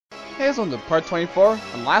Hey, this one's part 24.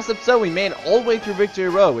 On last episode, we made it all the way through Victory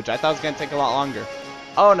Road, which I thought was going to take a lot longer.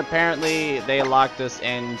 Oh, and apparently they locked us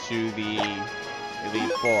into the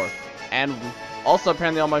Elite Four. And also,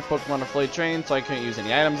 apparently all my Pokemon are fully trained, so I couldn't use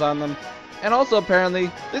any items on them. And also, apparently,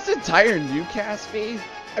 this entire new cast fee,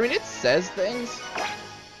 I mean, it says things.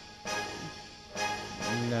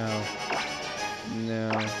 No.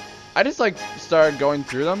 I just, like, started going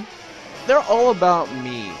through them. They're all about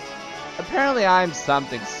me. Apparently, I'm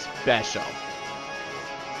something special.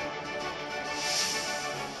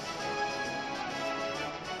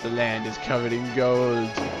 The land is covered in gold.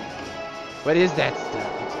 What is that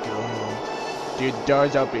stuff? It's gold. Dude, the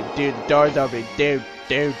door's open. Dude, the door's open. Dude.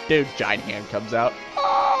 Giant hand comes out.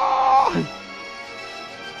 Oh!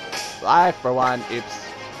 I, for one, oops.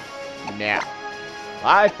 Now.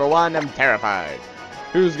 I, for one, am terrified.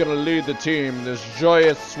 Who's gonna lead the team? This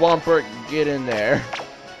joyous Swampert, get in there.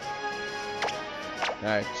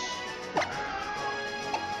 Alright.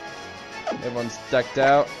 Everyone's decked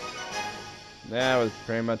out. That was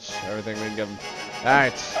pretty much everything we can give them.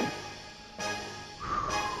 Alright.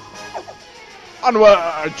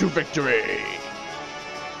 Onward to victory!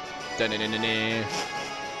 Da-na-na-na-na.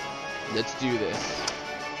 Let's do this.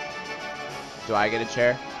 Do I get a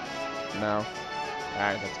chair? No.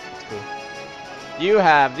 Alright, that's cool. You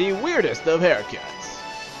have the weirdest of haircuts.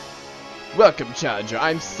 Welcome, Challenger.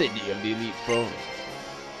 I'm Sidney of the Elite Four.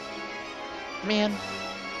 Man,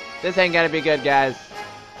 this ain't gonna be good, guys.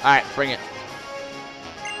 Alright, bring it.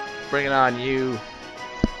 Bring it on, you.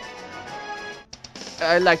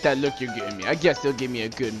 I like that look you're giving me. I guess they'll give me a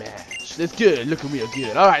good match. That's good, looking real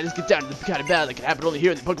good. Alright, let's get down to the kind of battle that can happen only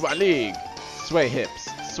here in the Pokemon League. Sway hips,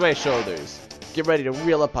 sway shoulders. Get ready to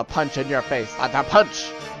reel up a punch in your face. A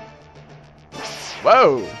punch!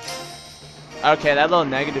 Whoa! Okay, that little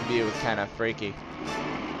negative view was kind of freaky.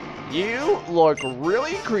 You look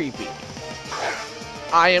really creepy.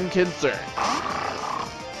 I am concerned.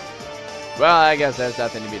 Well, I guess there's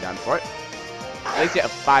nothing to be done for it. At least you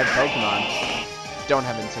have 5 Pokemon. Don't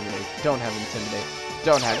have Intimidate. Don't have Intimidate.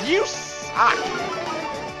 Don't have... You suck!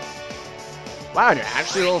 Wow, and you're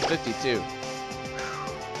actually level 52. Dang,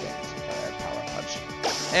 it's power punch.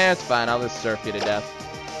 Eh, it's fine. I'll just surf you to death.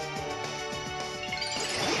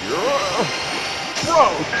 Bro,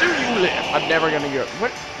 do you live? I'm never gonna hear...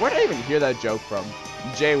 Where did I even hear that joke from?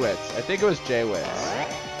 J-Wits. I think it was J-Wits.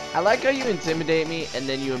 I like how you intimidate me and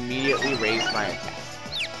then you immediately raise my attack.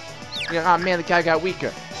 You're like, oh man, the guy got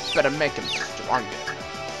weaker. Better make him stronger.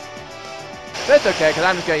 That's okay, because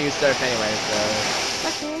I'm just gonna use Surf anyway, so...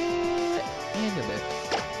 Okay. Handle it.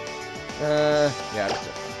 Yeah, I'm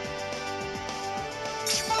Surf.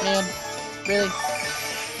 Man, really?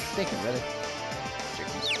 Thinking, really?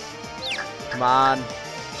 Come on.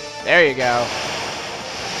 There you go.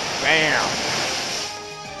 Bam.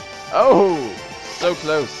 Oh, so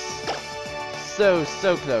close. So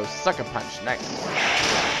close. Sucker punch. Nice.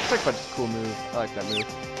 Sucker punch is a cool move. I like that move.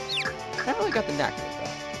 I haven't really got the knack of it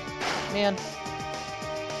though. Man.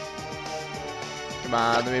 Come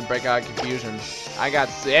on, let me break out of confusion.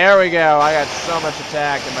 There we go. I got so much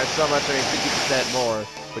attack, and by so much I mean 50% more,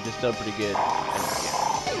 which is still pretty good.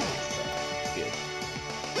 It's good.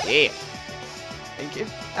 Yeah.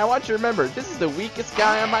 I want you to remember, this is the weakest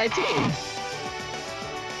guy on my team.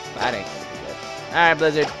 That ain't gonna be good. Alright,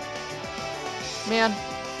 Blizzard. Man.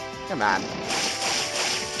 Come on.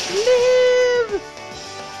 Live!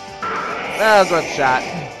 That was one shot.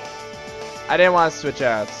 I didn't want to switch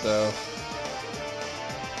out, so...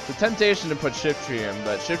 The temptation to put Shiftry in,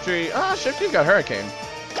 but Shiftry... Ah, Shiftry's got Hurricane.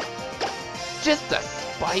 Just to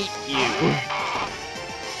spite you.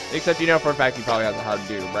 Except you know for a fact he probably has a hard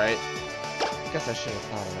dude, right? I guess I should have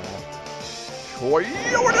thought of that.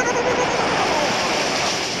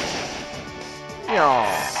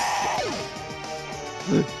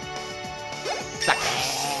 Suck.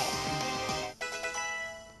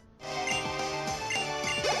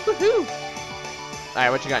 Woohoo!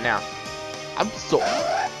 Alright, what you got now? Absol.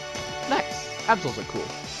 Nice. Absols are cool.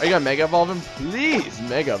 Are you gonna Mega Evolve him? Please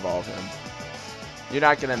Mega Evolve him. You're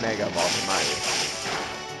not gonna Mega Evolve him, are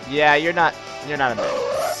you? Yeah, you're not a Mega.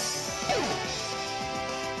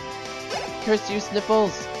 Curse you,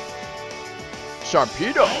 Sniffles.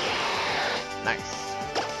 Sharpedo. Nice.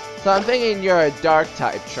 So I'm thinking you're a dark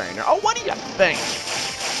type trainer. Oh, what do you think?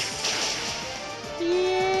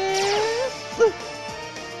 Yes.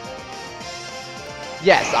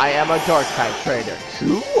 Yes, I am a dark type trainer.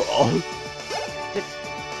 Cool.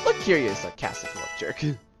 Look curious, sarcastic little jerk.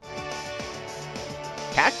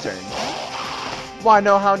 Cacturne. Why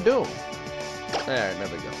no Houndoom? There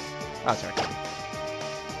we go. Oh, sorry.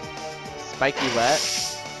 Spiky wet.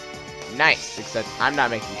 nice, except I'm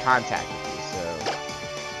not making contact with you, so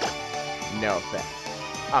no effect.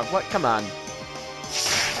 Oh, what? Come on.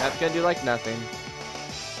 That's gonna do like nothing.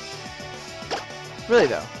 Really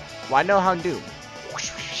though, why no Houndoom?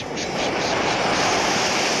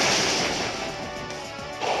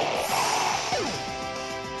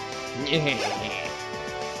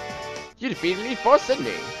 You defeated me for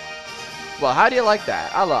Sidney. Well, how do you like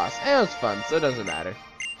that? I lost. And it was fun, so it doesn't matter.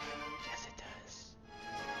 Yes, it does.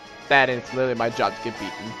 That is literally my job to get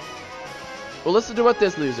beaten. Well, listen to what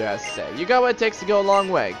this loser has to say. You got what it takes to go a long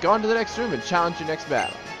way. Go on to the next room and challenge your next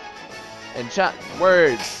battle. And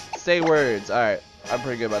words. Say words. Alright. I'm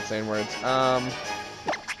pretty good about saying words. Pardon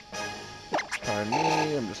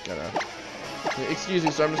me. I'm just gonna... Excuse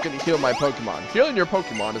me, so I'm just gonna heal my Pokemon. Healing your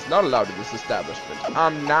Pokemon is not allowed in this establishment.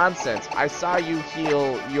 Nonsense. I saw you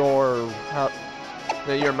heal your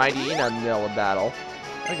Mightyena in the middle of battle.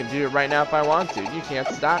 I can do it right now if I want to. You can't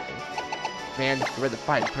stop me. Man, you read the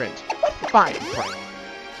fine print. What fine print?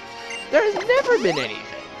 There has never been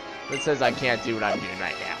anything that says I can't do what I'm doing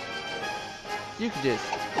right now. You can just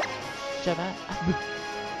shut up.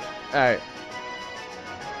 Alright.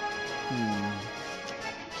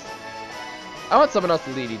 I want someone else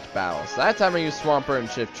to lead each battle. So that time I used Swampert and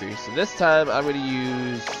Shiftry. So this time I'm going to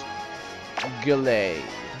use Glalie.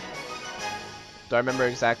 Do I remember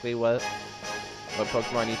exactly what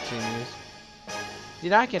Pokemon each team used? You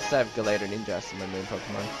know, I can't have Glalie or Ninjask in my main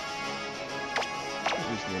Pokemon.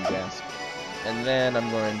 Use Ninjask. And then I'm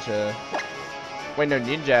going to... Wait, no,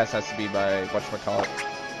 Ninjask has to be by whatchamacallit.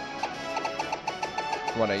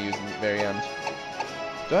 The one I use in the very end.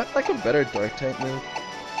 Do I have like a better Dark type move?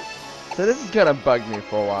 So this is gonna bug me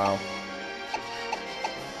for a while.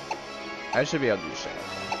 I should be able to do Shadow.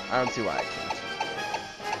 I don't see why I can't.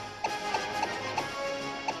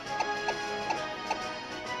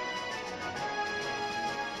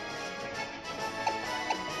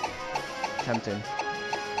 Tempting.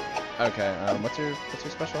 Okay, what's your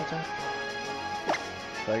special attack?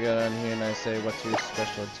 If I go down here and I say, what's your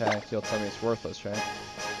special attack, you'll tell me it's worthless, right?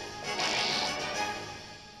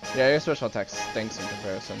 Yeah, your special attack stinks in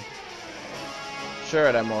comparison. Sure,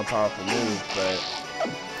 it had more powerful moves, but...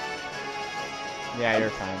 Yeah,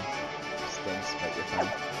 you're fine. Stinks, but you're fine.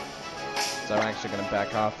 So I'm actually gonna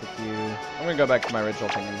back off with you. I'm gonna go back to my original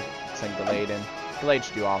thing and send Glalie in. Glalie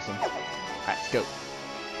should do awesome. Alright, let's go.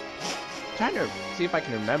 I'm trying to see if I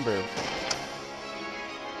can remember.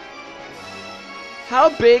 How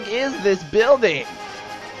big is this building?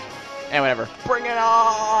 And whatever. Bring it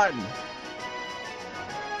on!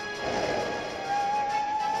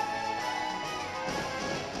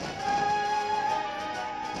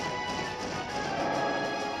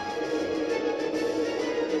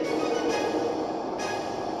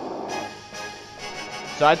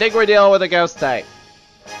 So I think we're dealing with a ghost type.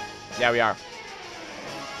 Yeah, we are.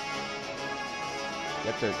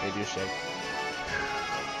 They do shake.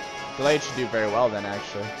 Glalie should do very well then,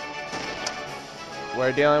 actually.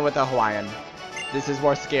 We're dealing with a Hawaiian. This is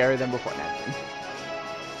more scary than before.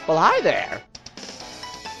 Well, hi there.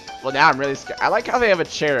 Well, now I'm really scared. I like how they have a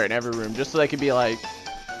chair in every room, just so they can be like,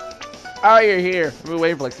 oh, you're here. I've been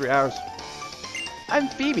waiting for like 3 hours. I'm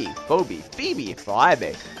Phoebe, Phoebe,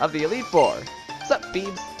 of the Elite Four. What's up,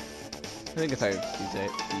 Phoebes? I think that's how you say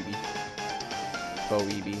it, Phoebe.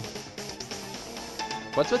 Phoebe.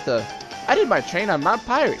 What's with the... I did my train on Mount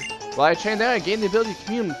Pyre. While I trained there, I gained the ability to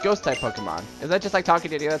commune with Ghost-type Pokemon. Is that just like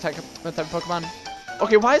talking to the other type of Pokemon?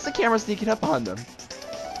 Okay, why is the camera sneaking up on them?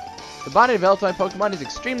 The body developed by Pokemon is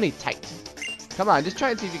extremely tight. Come on, just try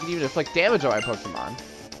and see if you can even inflict damage on my Pokemon.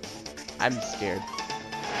 I'm scared.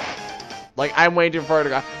 Like, I'm waiting for her to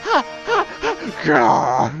go, ha, ha, ha,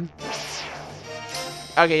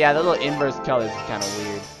 okay, yeah, the little inverse colors is kind of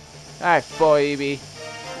weird. Alright,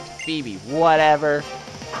 Phoebe, whatever.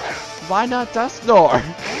 Why not Dusknoir?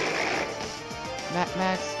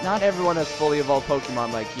 Max, not everyone has fully evolved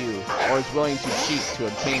Pokemon like you, or is willing to cheat to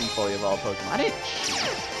obtain fully evolved Pokemon. I didn't cheat.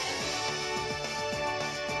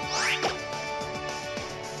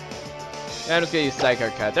 I'm just gonna use Psycho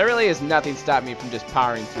Cut. There really is nothing stopping me from just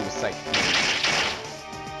powering through the Psycho Cut.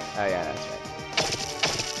 Oh yeah, that's right.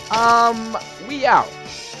 We out.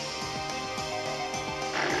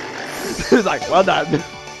 It's like, well done.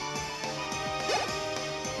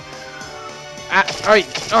 Alright.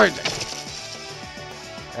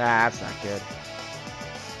 That's not good.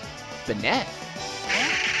 Banette.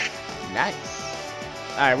 Nice.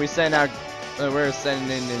 Alright, we're sending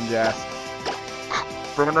in Ninjask.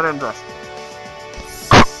 Bring in Ninjask.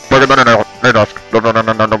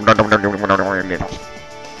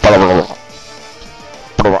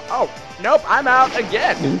 Oh, nope, I'm out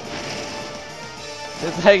again.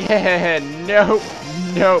 It's like, nope,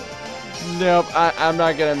 nope, nope. I'm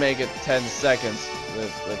not gonna make it 10 seconds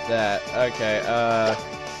with that. Okay,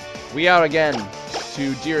 we out again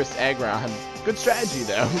to dearest Aggron. Good strategy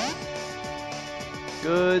though.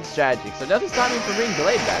 Good strategy. So nothing's stopping me from being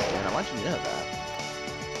delayed back then. I want you to know that.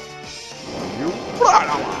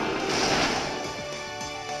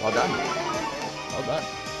 Well done. Well done.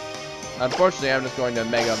 Unfortunately, I'm just going to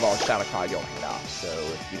Mega Evolve Shadow Claw your head off, so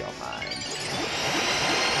if you don't mind.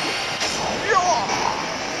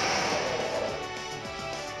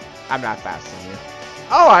 I'm not faster than you.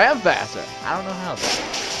 Oh, I am faster. I don't know how though.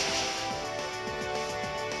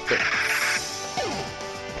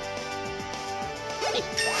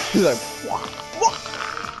 He's like, wah.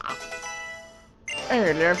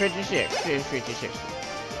 Hey, level 56, 56.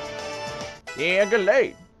 Yeah,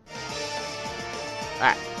 Glalie.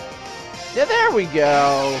 Alright. Yeah, there we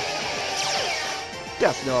go.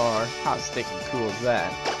 Dusknoir. How stinking cool is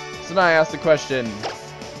that? So now I ask the question,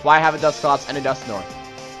 why have a Dusclops and a Dusknoir?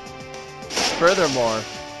 Furthermore,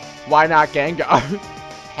 why not Gengar?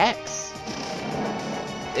 Hex.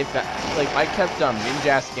 If I kept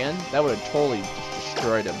Ninja Skin, that would have totally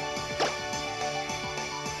destroyed him.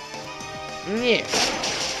 Yeah.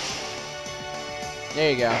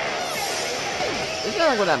 There you go. Isn't that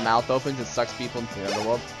like when that mouth opens, it sucks people into the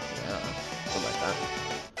underworld? Yeah, something like that.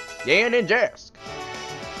 Yeah, Ninjask.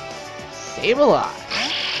 Sableye.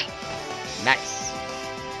 Nice.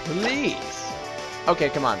 Please. Okay,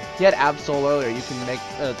 come on. He had Absol earlier. You can make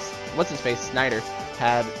what's his face? Snyder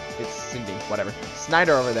had Cindy, whatever.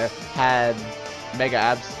 Snyder over there had Mega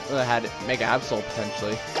Absol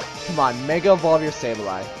potentially. Come on, Mega Evolve your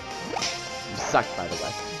Sableye. You suck, by the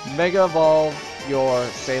way. Mega Evolve your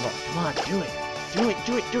Sableye. Come on, do it. Do it,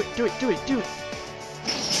 do it, do it, do it, do it, do it.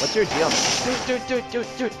 What's your deal?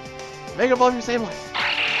 Do it. Mega Evolve your Sableye.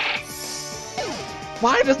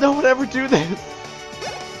 Why does no one ever do this?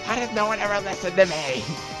 Why does no one ever listen to me?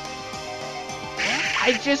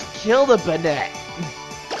 I just killed a Banette.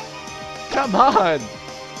 Come on.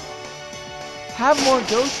 Have more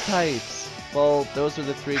ghost types. Well, those are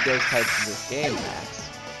the 3 ghost types in this game, Max.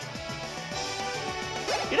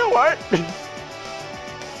 You know what?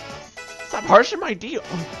 Stop harshing my deal.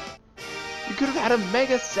 You could have had a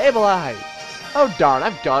Mega Sableye. Oh darn,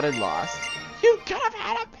 I've gone and lost. You could have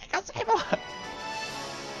had a Mega Sableye.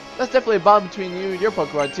 That's definitely a bond between you and your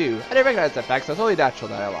Pokemon too. I didn't recognize that fact, so it's only natural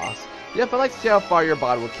that I lost. Yep, I'd like to see how far your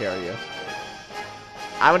bond will carry you.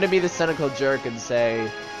 I'm gonna be the cynical jerk and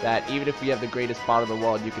say that even if we have the greatest bond in the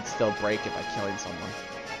world, you could still break it by killing someone.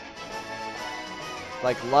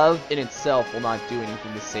 Like, love in itself will not do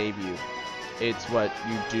anything to save you. It's what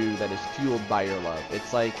you do that is fueled by your love.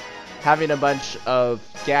 It's like having a bunch of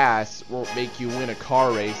gas won't make you win a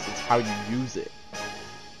car race. It's how you use it.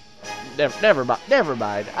 Never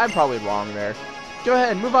mind. I'm probably wrong there. Go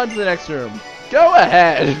ahead, move on to the next room. Go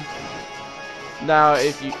ahead. Now,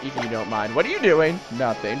 if you don't mind, what are you doing?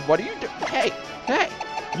 Nothing. What are you doing? Hey,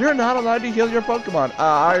 you're not allowed to heal your Pokemon.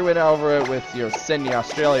 I went over it with your Sidney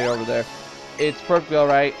Australia over there. It's perfectly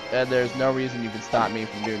alright, and there's no reason you can stop me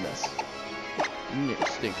from doing this. You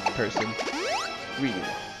stinking person.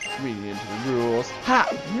 Reading into the rules. Ha!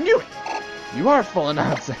 Knew it! You are full of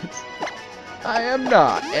nonsense. I am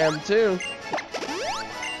not. Am too.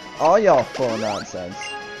 All y'all full of nonsense.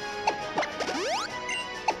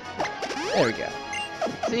 There we go.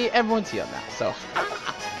 See, everyone's healed now, so.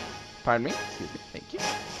 Pardon me? Excuse me. Thank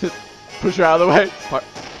you. Push her out of the way.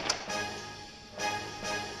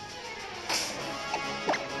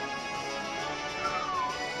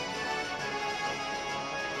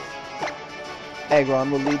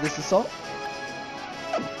 Aggron will lead this assault.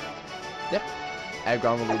 Yep.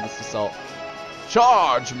 Aggron will lead this assault.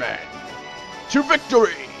 Charge, men! To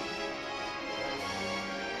victory!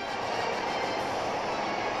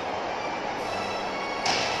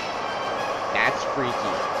 That's freaky.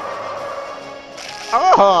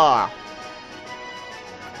 Ah!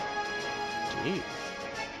 Gee.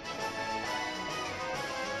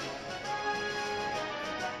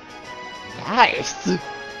 Nice!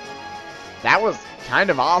 That was kind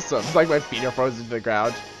of awesome. It's like my feet are frozen to the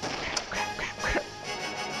ground.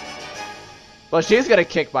 Well, she's gonna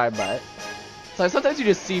kick my butt. So sometimes you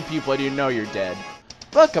just see people and you know you're dead.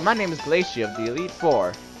 Welcome, my name is Glacia of the Elite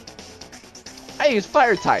Four. I use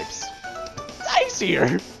fire types. It's ice here.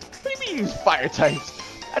 What do you mean you use fire types?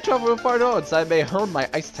 I travel far north, so I may hone my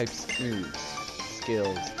ice type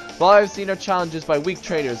skills. Well, I've seen no challenges by weak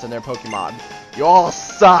trainers and their Pokemon. You all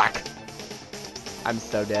suck. I'm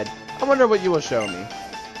so dead. I wonder what you will show me.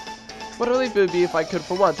 What a relief it would be if I could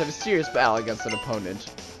for once have a serious battle against an opponent.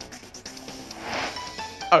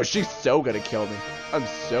 Oh, she's so gonna kill me. I'm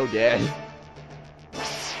so dead.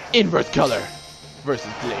 Inverse color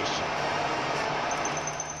versus Glacia.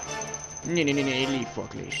 Leave for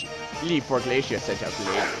Glacia. Leave for Glacia sent out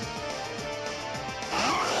Glalie.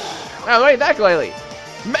 Oh wait, that Glalie!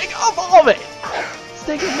 Mega Evolve it!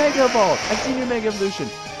 Stake is Mega Evolve! I've seen your Mega Evolution.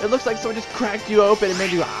 It looks like someone just cracked you open and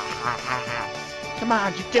made you Come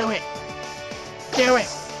on, just do it! Do it!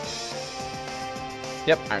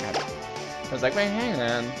 Yep, Iron Head. I was like, wait, hang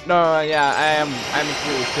on. No, yeah, I'm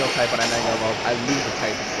completely Steel type when I Mega Evolve. I lose the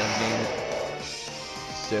type instead of gain it.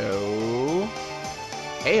 So...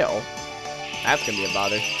 Hail? That's gonna be a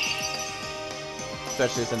bother.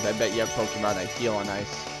 Especially since I bet you have Pokemon that heal on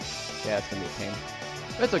ice. Yeah, it's gonna be a pain.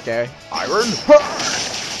 It's okay. Iron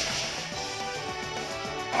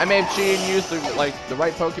I may have cheated and used the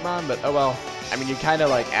right Pokemon, but oh well. I mean, you kind of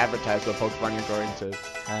like advertise what Pokemon you're going to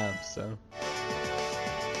have, so.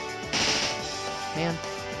 Man.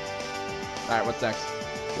 Alright, what's next?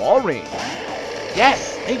 Walrein.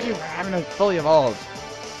 Yes! Thank you for having it fully evolved.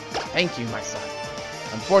 Thank you, my son.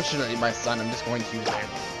 Unfortunately, my son, I'm just going to use Iron.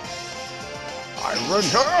 Iron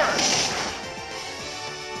Heart!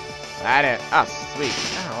 That it. Ah, sweet.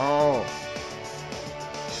 Oh.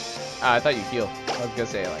 I thought you heal. I was gonna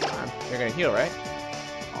say, like, you're gonna heal, right?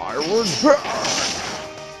 Iron Heart!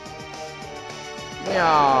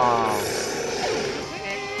 Yeah.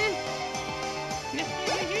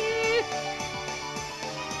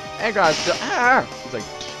 Aggron still. He's like,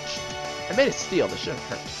 I made it steel. This shouldn't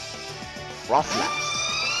hurt. Froslass.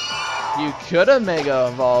 You could have Mega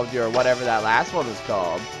Evolved your whatever that last one was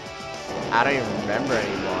called. I don't even remember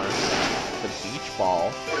anymore. The Beach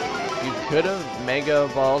Ball. You could have Mega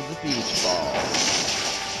Evolved the Beach Ball.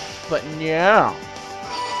 But no.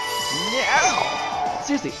 No!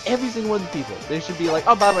 Seriously, every single one of the people, they should be like,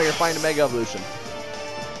 oh, by the way, you're finding a Mega Evolution.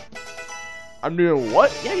 I'm doing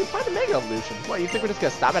what? Yeah, you find a Mega Evolution. What, you think we're just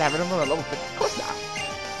gonna stop at having them on a level 50? Of course not.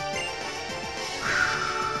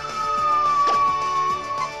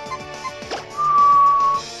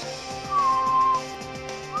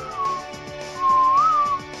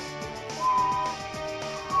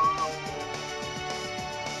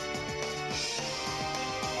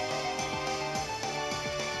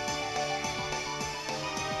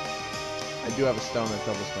 I do have a stone that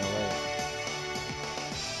doubles my weight.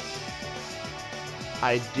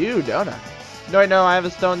 I do, don't I? No, I have a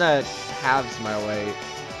stone that halves my weight.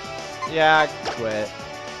 Yeah, quit.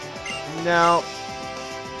 No.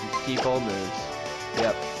 Keep old moves.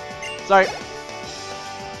 Yep. Sorry.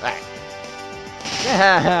 Alright.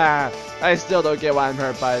 Yeah. I still don't get why I'm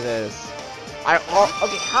hurt by this.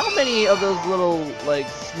 Okay, how many of those little, like,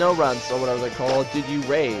 snow runs, or whatever they're called, did you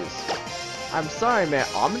raise? I'm sorry, man.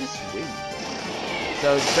 Ominous Wind.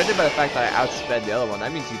 So, judging by the fact that I outsped the other one,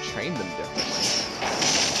 that means you trained them differently.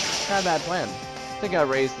 Not a bad plan. I think I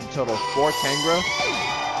raised in total 4 Kingdra.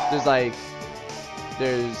 There's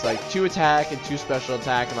like 2 attack and 2 special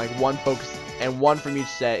attack, and like 1 focus, and 1 from each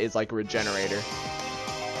set is like a regenerator.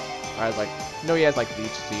 I was like, no, he has like Leech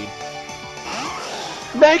Seed.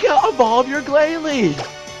 Mega Evolve your Glalie!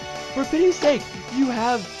 For pity's sake, you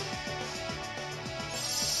have.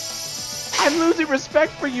 I'm losing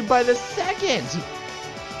respect for you by the second!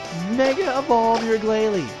 Mega Evolve your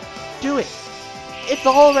Glalie. Do it! It's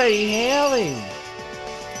already hailing!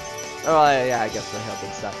 Oh, yeah, I guess the hail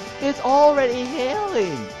did stuff. It's already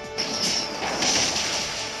hailing!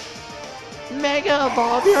 Mega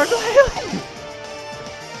Evolve your Glalie!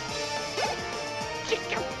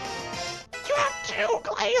 You have 2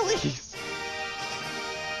 Glalies!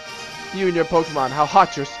 You and your Pokemon, how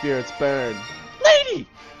hot your spirits burn! Lady!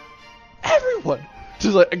 Everyone!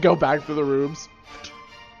 Just like, go back through the rooms.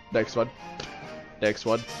 Next one. Next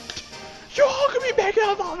one. You all can be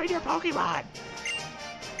Mega Evolving your Pokemon!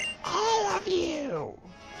 All of you!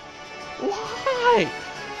 Why?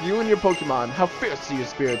 You and your Pokemon, how fiercely your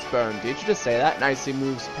spirits burn. Did you just say that? My icy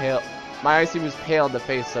moves pale in the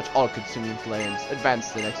face such all-consuming flames. Advance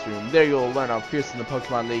to the next room. There you will learn how fearsome the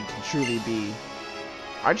Pokemon League can truly be.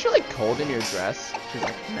 Aren't you like cold in your dress? She's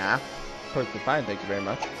like, nah. Perfectly fine, thank you very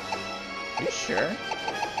much. Are you sure? Do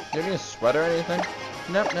you have any sweater or anything?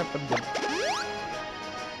 Nope, I'm good.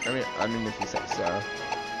 I mean, if you say so.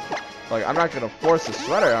 Like, I'm not gonna force a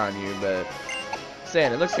sweater on you, but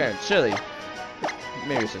saying it looks kind of chilly.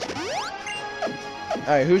 Maybe it's just me. All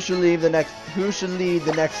right, who should lead the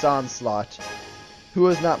next onslaught? Who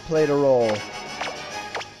has not played a role?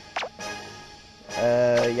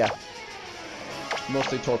 Yeah.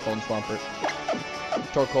 Mostly Torkoal and Swampert.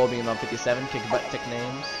 Torkoal being on 57, kick butt, tick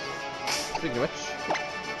names. Speaking of which,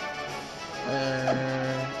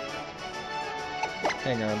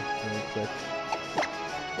 hang on, really quick.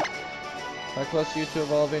 How close are you to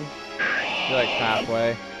evolving? You're like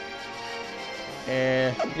halfway.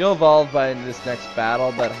 You'll evolve by this next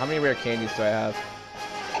battle, but how many rare candies do I have?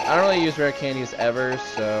 I don't really use rare candies ever,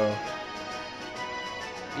 so...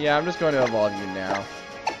 Yeah, I'm just going to evolve you now.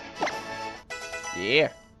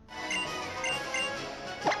 Yeah.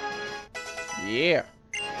 Yeah.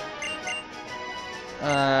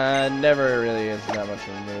 Never really is that much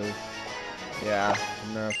of a move. Yeah,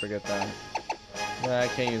 no, forget that. I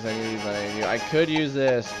can't use any of these on any of you. I could use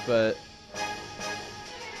this, but...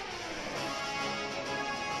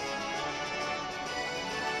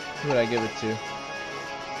 Who would I give it to?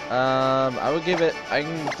 I would give it... I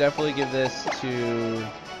can definitely give this to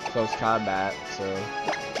Close Combat, so...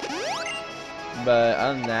 But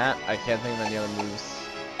other than that, I can't think of any other moves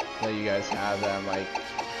that you guys have that I'm like...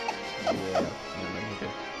 Yeah,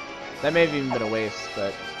 that may have even been a waste,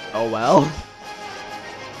 but... Oh well.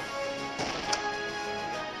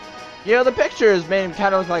 You know, the pictures made him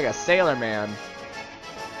kind of look like a sailor man.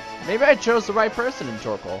 Maybe I chose the right person in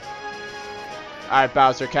Torkoal. Alright,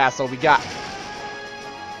 Bowser Castle, we got...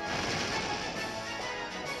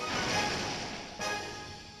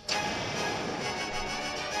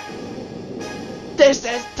 This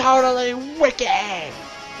is totally wicked!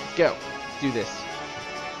 Let's go. Let's do this.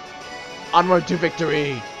 Onward to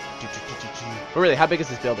victory! But really, how big is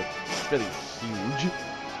this building? It's really huge.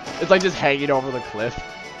 It's like just hanging over the cliff.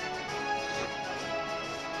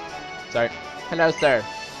 Sorry. Hello, sir.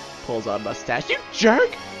 Pulls on mustache. You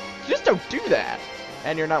jerk! You just don't do that.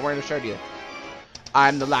 And you're not wearing a shirt either.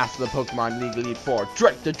 I'm the last of the Pokemon League Elite Four.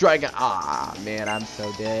 Drake the Dragon. Ah, man, I'm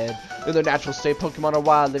so dead. In their natural state, Pokemon are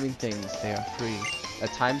wild living things. They are free.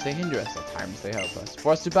 At times they hinder us. At times they help us.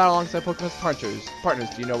 For us to battle alongside Pokemon's partners,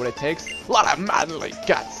 do you know what it takes? A lot of manly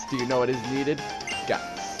guts. Do you know what is needed?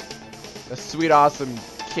 Guts. A sweet, awesome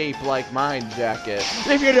cape like mine jacket.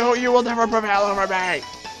 If you don't, you will never prevail over me.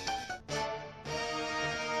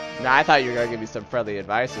 Now, I thought you were going to give me some friendly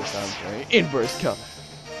advice or something. Inverse color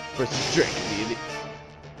versus Drake the Elite.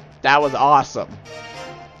 That was awesome.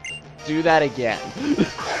 Do that again.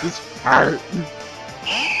 This hurt.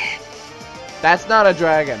 That's not a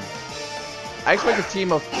dragon. I expect a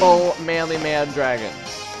team of full manly man dragons.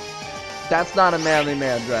 That's not a manly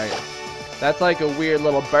man dragon. That's like a weird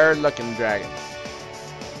little bird looking dragon.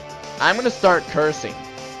 I'm going to start cursing.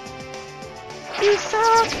 You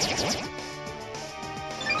suck!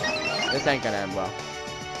 This ain't gonna end well.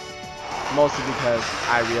 Mostly because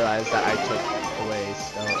I realized that I took away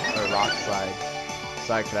stone or rock slide,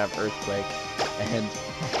 so I could have earthquake, and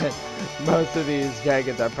most of these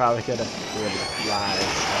dragons are probably gonna really fly.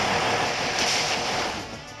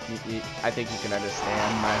 So I think you can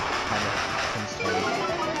understand my kind of concern.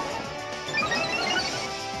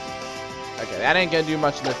 Okay, that ain't gonna do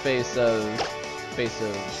much in the face of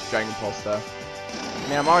Dragon Pulse stuff.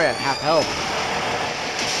 Man, I'm already at half health.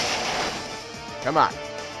 Come on.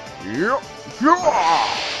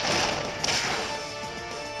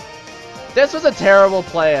 This was a terrible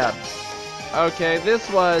plan. Okay, this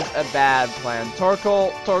was a bad plan.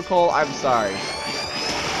 Torkoal, I'm sorry.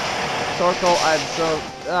 Torkoal,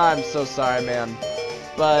 I'm so sorry, man.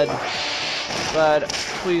 But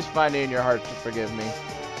please find it in your heart to forgive me.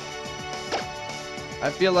 I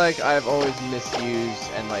feel like I've always misused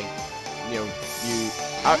and like, you know,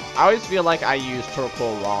 I always feel like I use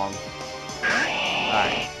Torkoal wrong.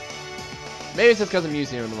 Alright. Maybe it's just because I'm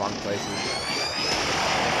using it in the wrong places.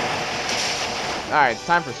 Alright, it's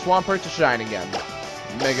time for Swampert to shine again.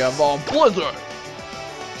 Mega Evolve Blizzard!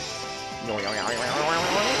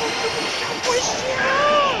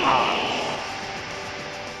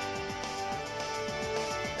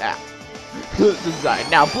 Ah. Design.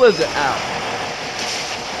 Now Blizzard out.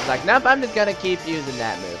 It's like, nope, I'm just gonna keep using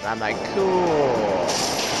that move. I'm like, cool.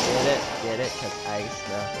 Get it? Cause ice,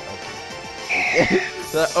 no. Okay.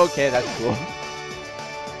 So, okay, that's cool.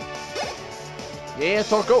 Yeah,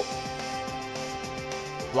 Torkoal.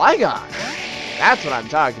 Flygon. That's what I'm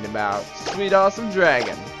talking about. Sweet, awesome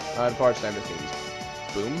dragon. Unfortunately, I'm just gonna use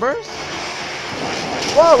Boom Burst.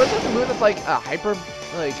 Whoa, isn't that the move that's like a hyper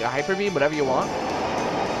beam, whatever you want?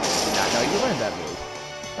 Did not know you learned that move.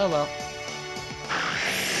 Oh well.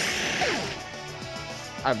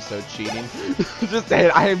 I'm so cheating. Just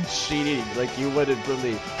saying, I am cheating like you wouldn't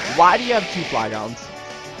believe. Why do you have 2 Flygons?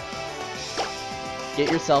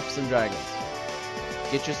 Get yourself some dragons.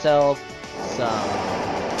 Get yourself some...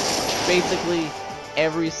 basically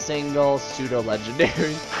every single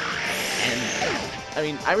pseudo-legendary. And, I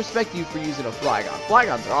mean, I respect you for using a Flygon.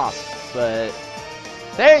 Flygons are awesome, but...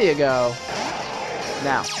 there you go.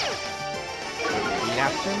 Now, repeat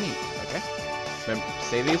after me, okay? Remember,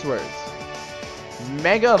 say these words.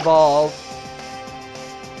 Mega Evolve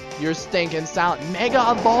You're stinking silent.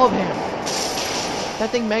 Mega evolve him. That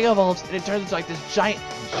thing mega evolves and it turns into like this giant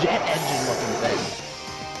jet engine looking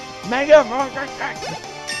thing. Mega evolve.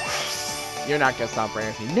 You're not gonna stop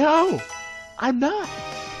ranting. No, I'm not.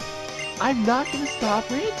 I'm not gonna stop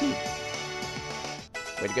ranting.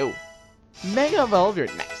 Way to go. Mega evolve your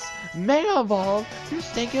next. Mega evolve your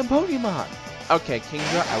stinking Pokemon. Okay,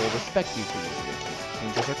 Kingdra, I will respect you for using it.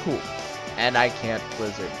 Kingdras are cool. And I can't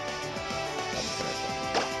Blizzard.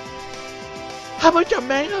 How about you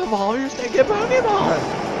Mega evolve your stinking Pokemon?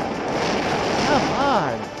 Come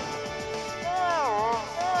on.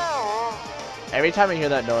 Every time I hear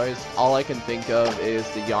that noise, all I can think of is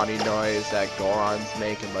the yawning noise that Gorons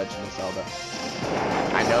make in Legend of Zelda.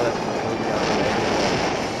 I know that's completely unrelated.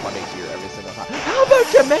 It's fun to hear every single time. How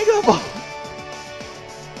about you Mega evolve?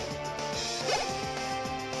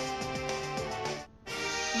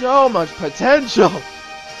 So much potential!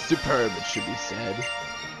 Superb, it should be said.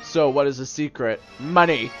 So, what is the secret?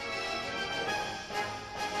 Money!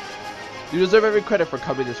 You deserve every credit for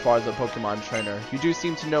coming this far as a Pokemon trainer. You do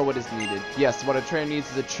seem to know what is needed. Yes, what a trainer needs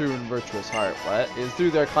is a true and virtuous heart. What? It is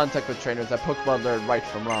through their contact with trainers that Pokemon learn right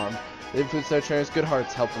from wrong. It influences their trainers' good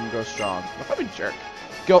hearts, help them grow strong. If I'm a jerk.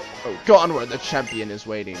 Go onward, the champion is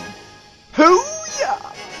waiting.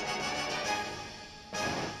 Hoo-yah!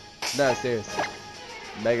 No, seriously.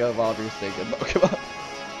 Mega evolve your stinking Pokemon.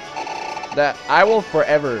 That I will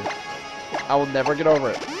forever. I will never get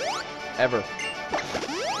over it. Ever.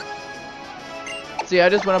 See, I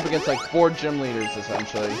just went up against like 4 gym leaders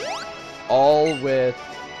essentially. All with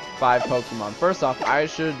 5 Pokemon. First off, I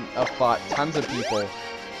should have fought tons of people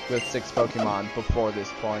with 6 Pokemon before this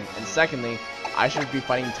point. And secondly, I should be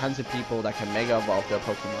fighting tons of people that can Mega Evolve their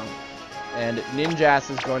Pokemon. And Ninjask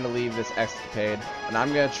is going to leave this escapade, and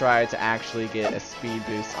I'm going to try to actually get a speed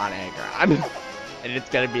boost on Aggron. And it's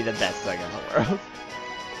going to be the best thing in the world.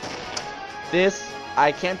 This,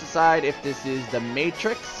 I can't decide if this is the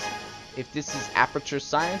Matrix, if this is Aperture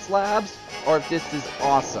Science Labs, or if this is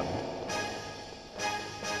awesome.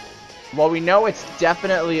 Well, we know it's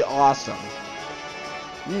definitely awesome.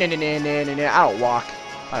 I don't walk,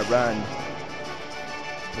 I run.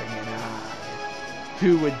 Bring it on.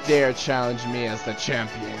 Who would dare challenge me as the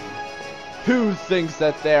champion? Who thinks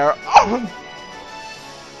that they're...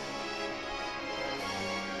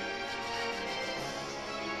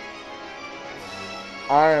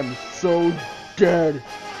 I am so dead.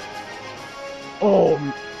 Oh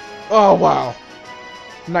wow.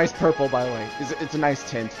 Nice purple, by the way. It's a nice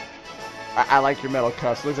tint. I like your metal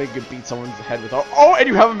cuffs. Looks like you could beat someone's head with... Oh, and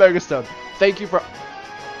you have a Mega Stone. Thank you for...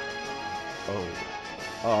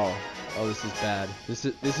 Oh, this is bad. This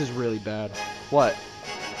is really bad. What?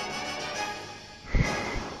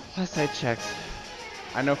 Last I checked,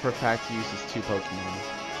 I know for a fact he uses 2 Pokemon.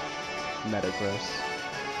 Metagross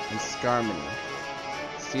and Skarmory.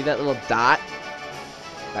 See that little dot?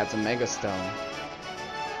 That's a Mega Stone.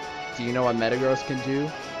 Do you know what Metagross can do?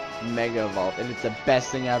 Mega Evolve, and it's the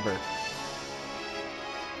best thing ever.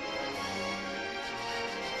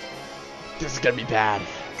 This is gonna be bad.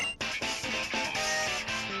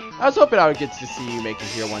 I was hoping I would get to see you make it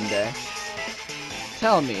here one day.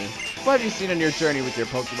 Tell me, what have you seen on your journey with your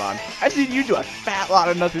Pokemon? I've seen you do a fat lot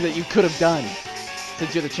of nothing that you could have done.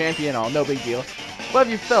 Since you're the champion and all, no big deal. What have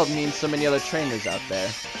you felt means so many other trainers out there?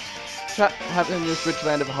 Having this rich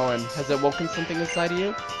land of Hoenn, has it woken something inside of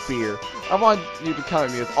you? Fear. I want you to come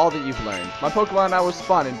at me with all that you've learned. My Pokemon and I will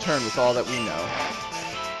respond in turn with all that we know.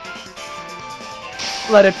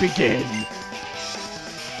 Let it begin!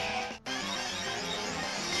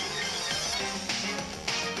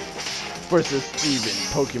 Versus Steven,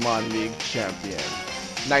 Pokemon League champion.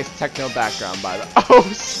 Nice techno background by the... Oh,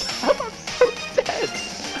 stop! I'm so dead!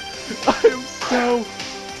 I am so...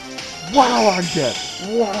 Wow, I'm dead!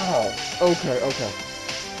 Wow! Okay.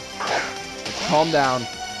 Let's calm down.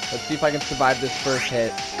 Let's see if I can survive this first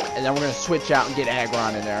hit. And then we're gonna switch out and get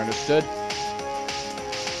Aggron in there, understood?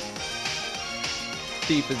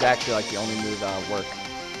 Thief is actually like the only move that'll work.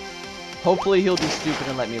 Hopefully he'll be stupid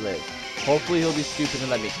and let me live.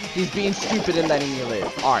 He's being stupid and letting me live.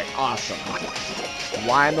 Alright, awesome.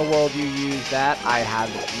 Why in the world you use that? I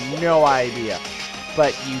have no idea.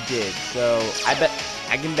 But you did. So, I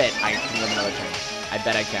can bet I can live another turn. I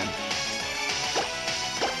bet I can.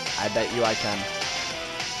 I bet you I can.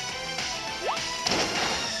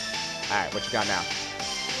 Alright, what you got now?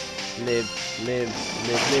 Live.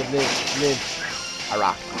 I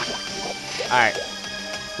rock. Alright.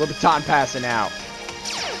 We're baton passing out.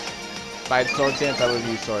 If I had Sword Stance, I would have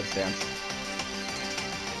used Sword Stance.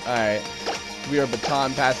 Alright. We are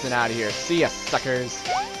baton passing out of here. See ya, suckers.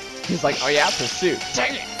 He's like, oh yeah, pursuit.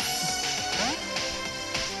 Dang it!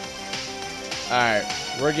 Alright,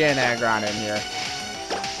 we're getting aggron in here.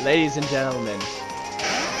 Ladies and gentlemen,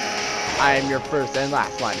 I am your first and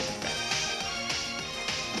last line of defense.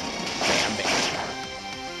 Bam, bam.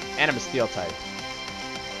 And I'm a steel type.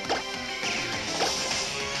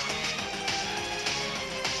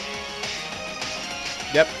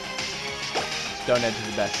 Yep. Stone Edge is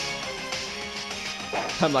the best.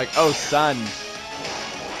 I'm like, oh son,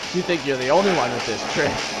 you think you're the only one with this trick.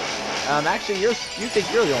 Actually, you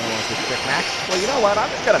think you're the only one with this trick, Max. Well, you know what? I'm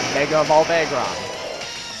just gonna Mega Evolve Aggron.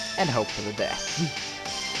 And hope for the best.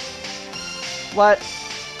 What?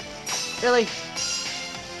 Really?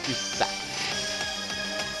 You suck.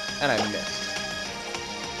 And I missed.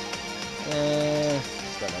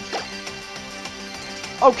 Stone Edge.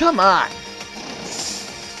 Oh, come on!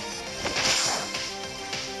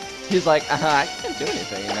 He's like, I can't do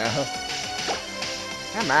anything, you know.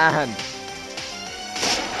 Come on.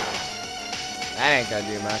 That ain't gonna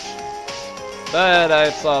do much. But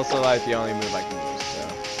it's also like the only move I can use, so.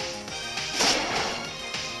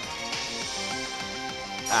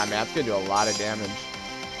 Ah, man, it's gonna do a lot of damage.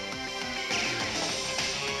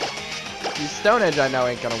 The Stone Edge I know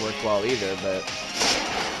ain't gonna work well either, but.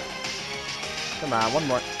 Come on, one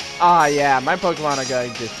more. Ah, yeah, my Pokemon are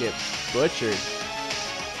gonna just get butchered.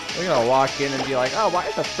 They're gonna walk in and be like, oh, why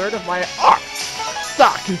is a third of my arm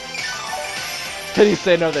stuck? Did he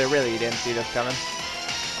say no, they really didn't see this coming?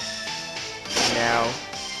 No.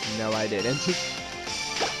 No, I didn't.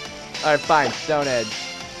 Alright, fine, Stone Edge.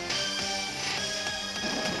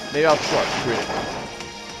 Maybe I'll swap critical.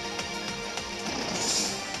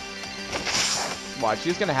 Watch,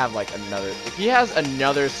 he's gonna have like another. If he has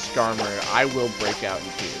another Skarmory, I will break out in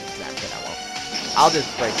tears. Nah, I won't. I'll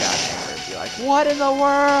just break out in anger and be like, what in the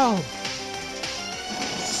world?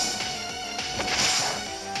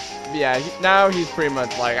 Yeah, now he's pretty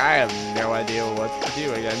much like, I have no idea what to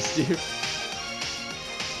do against you.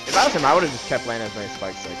 If I was him, I would have just kept landing as many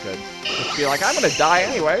spikes as I could. Just be like, I'm gonna die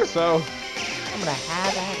anyway, so I'm gonna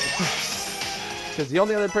have at it. Because the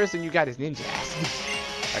only other person you got is Ninjask.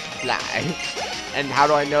 I can fly. And how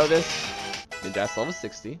do I know this? Ninjask level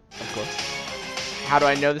 60, of course. How do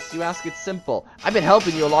I know this, you ask? It's simple. I've been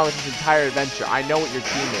helping you along with this entire adventure. I know what your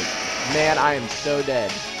team is. Man, I am so dead.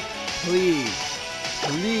 Please.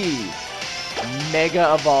 Please,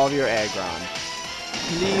 Mega Evolve your Aggron.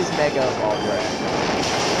 Please Mega Evolve your Aggron.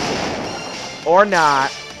 Or not.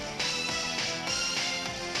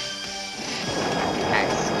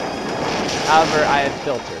 Nice. However, I had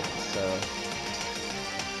filtered, so.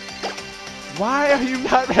 Why are you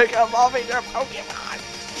not Mega Evolving your Pokemon?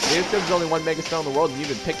 There's only one Mega Stone in the world and you've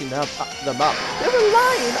been picking them up. They were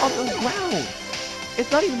lying on the ground. It's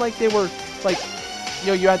not even like they were, like, you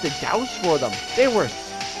know, you had to douse for them. They were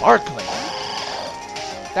sparkling.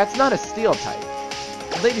 That's not a steel type.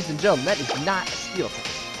 Ladies and gentlemen, that is not a steel type.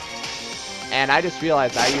 And I just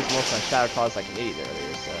realized I used most of my Shadow Claws like an idiot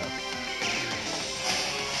earlier, so.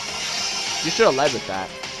 You should have led with that.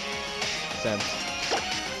 So.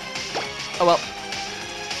 Oh well.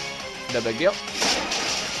 No big deal.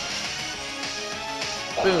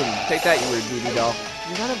 Boom. Take that, you weird voodoo doll.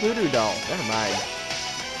 You're not a voodoo doll. Never mind.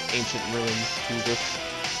 Ancient ruins, Jesus.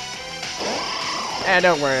 And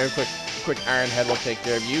don't worry, a quick Iron Head will take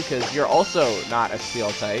care of you, because you're also not a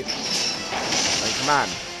steel type. Like, come on.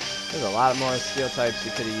 There's a lot more steel types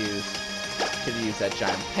you could have used. Could have used that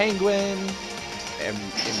giant penguin.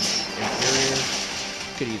 Inferior.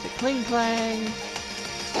 Could have used a Kling Clang.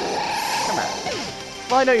 Come on.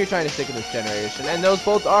 Well, I know you're trying to stick in this generation, and those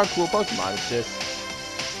both are cool Pokemon. It's just,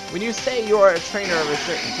 when you say you're a trainer of a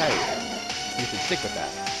certain type, you should stick with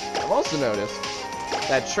that. I've also noticed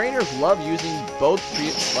that trainers love using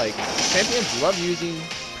champions love using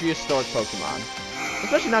prehistoric Pokemon.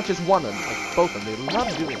 Especially not just one of them, like both of them. They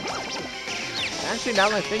love doing it. Actually, now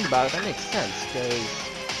that I think about it, that makes sense, because...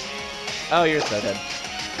 Oh, you're so dead.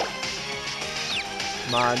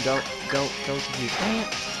 Come on, don't do that.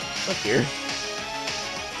 Look here.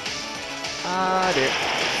 Ah, dear.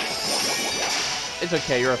 It's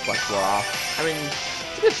okay, your reflex wore off. I mean,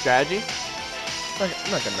 it's a good strategy. I'm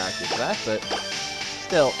not gonna knock you for that, but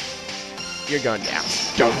still, you're going down.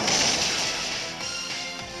 Go.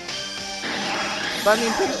 But I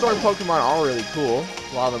mean, prehistoric Pokemon are really cool.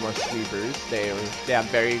 A lot of them are sweepers. They have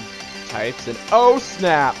varied types, and oh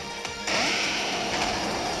snap!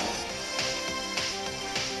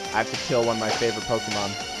 I have to kill one of my favorite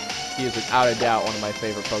Pokemon. He is without a doubt one of my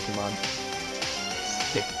favorite Pokemon.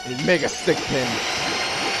 Mega Stick Pin.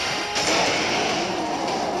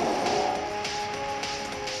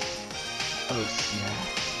 Oh snap.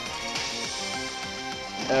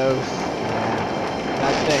 Oh snap.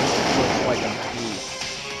 That thing looks like a beast.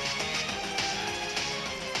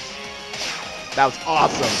 That was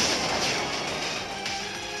awesome.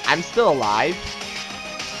 I'm still alive.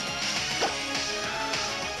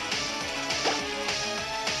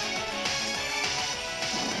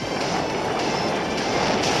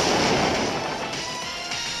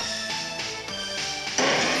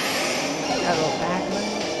 Hello,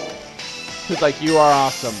 Backman. Who's like, you are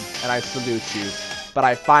awesome, and I salute you. But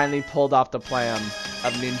I finally pulled off the plan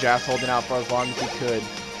of Ninja's holding out for as long as he could,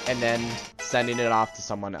 and then sending it off to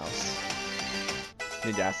someone else.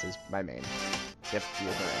 Ninjas is my main. Yep, he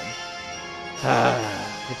is my main.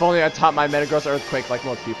 If only I taught my Metagross Earthquake like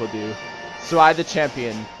most people do. So I, the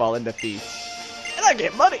champion, fall in defeat. And I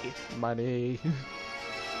get money! Money.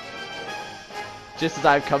 Just as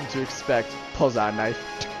I've come to expect, pulls out a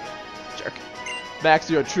knife. Jerk. Max,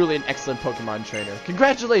 you are truly an excellent Pokemon trainer.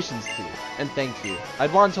 Congratulations to you, and thank you.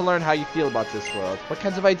 I'd want to learn how you feel about this world. What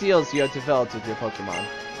kinds of ideals you have developed with your Pokemon.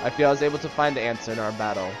 I feel I was able to find the answer in our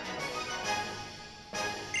battle.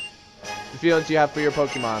 The feelings you have for your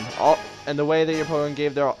Pokemon, and the way that your Pokemon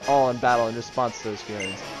gave their all in battle in response to those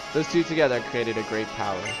feelings. Those two together created a great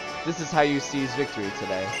power. This is how you seize victory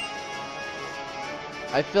today.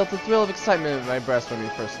 I felt a thrill of excitement in my breast when we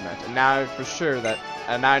first met, and now I know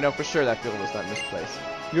for sure that feeling was not misplaced.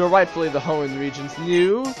 You are rightfully the Hoenn region's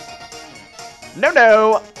new...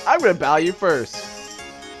 No, I'm gonna bow you first.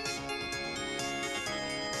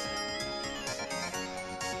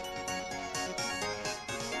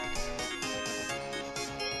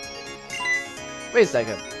 Wait a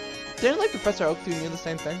second. Didn't like Professor Oak do near the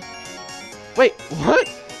same thing? Wait, what?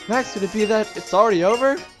 Max, could it be that it's already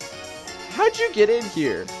over? How'd you get in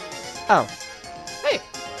here? Oh. Hey.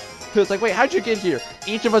 It was like, wait, how'd you get here?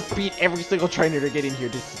 Each of us beat every single trainer to get in here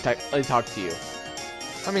to talk to you.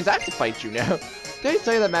 That means I have to fight you now. Did I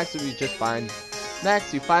tell you that Max would be just fine?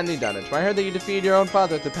 Max, you finally done it. When I heard that you defeated your own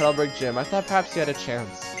father at the Petalburg gym, I thought perhaps you had a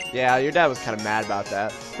chance. Yeah, your dad was kind of mad about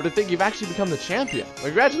that. But to think you've actually become the champion. Well,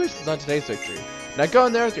 congratulations on today's victory. Now go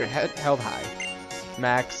in there with your head held high.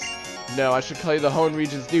 Max. No, I should call you the Hoenn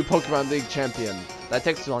region's new Pokemon League champion. That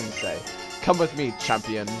takes too long to say. Come with me,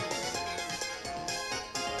 champion.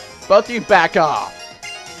 Both of you back off.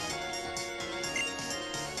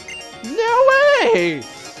 No way! ...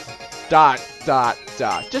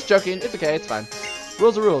 Just joking. It's okay. It's fine.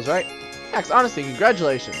 Rules are rules, right? Max, honestly,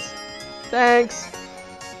 congratulations. Thanks.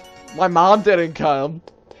 My mom didn't come.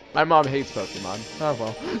 My mom hates Pokemon. Oh,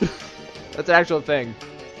 well. That's an actual thing.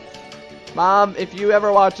 Mom, if you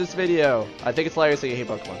ever watch this video, I think it's hilarious that you hate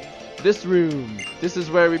Pokemon. This room. This is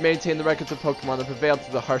where we maintain the records of Pokemon that prevailed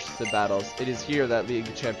through the harshest of battles. It is here that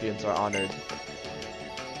League champions are honored.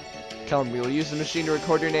 Come, we will use the machine to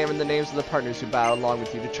record your name and the names of the partners who battled along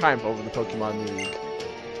with you to triumph over the Pokemon League.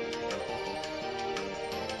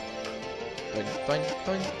 Doink, doink,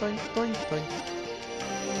 doink, doink, doink, doink.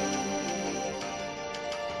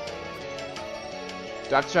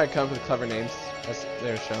 Do I have to try to come up with clever names as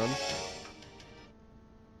they're shown?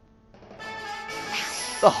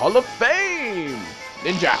 The Hall of Fame!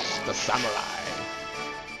 Ninjas, the Samurai.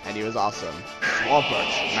 And he was awesome.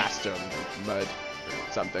 Swampert, Master Mud,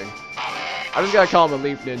 or something. I'm just gonna call him a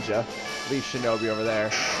Leaf Ninja. Leaf Shinobi over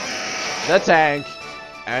there. The Tank.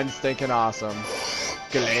 And stinking awesome.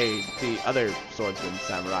 Glalie, the other swordsman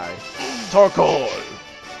samurai. Torkoal.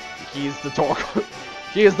 He's the Torkoal.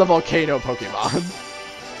 He is the volcano Pokemon.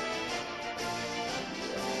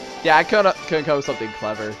 Yeah, I couldn't come up with something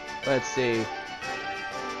clever. Let's see.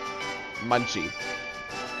 Munchie.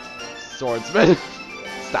 Swordsman.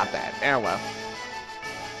 Stop that. Oh well.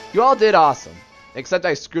 You all did awesome. Except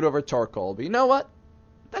I screwed over Torkoal. But you know what?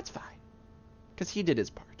 That's fine. Because he did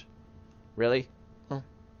his part. Really? Well,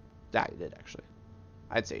 yeah, he did actually.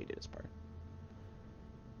 I'd say he did his part.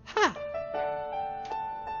 Ha!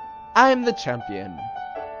 I'm the champion.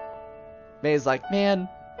 May's like, man,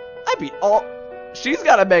 I beat all... She's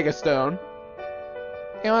got a Mega Stone.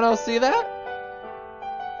 Anyone else see that?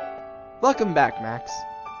 Welcome back, Max.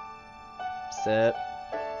 Sit.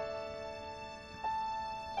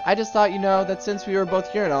 I just thought, you know, that since we were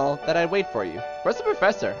both here and all, that I'd wait for you. Where's the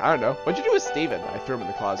professor? I don't know. What'd you do with Steven? I threw him in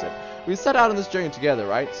the closet. We set out on this journey together,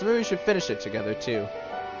 right? So maybe we should finish it together, too.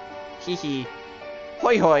 Hee hee.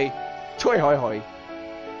 Hoi hoi. Toy hoi hoi.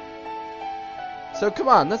 So come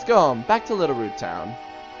on, let's go home. Back to Little Root Town.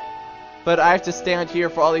 But I have to stand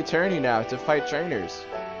here for all eternity now to fight trainers.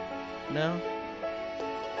 No?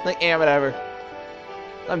 Like, yeah, whatever.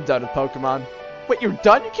 I'm done with Pokemon. Wait, you're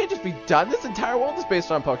done? You can't just be done? This entire world is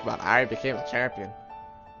based on Pokemon. I became the champion.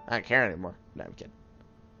 I don't care anymore. No, I'm kidding.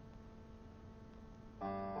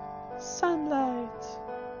 Sunlight.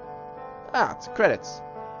 Ah, it's credits.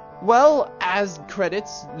 Well, as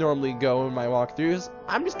credits normally go in my walkthroughs,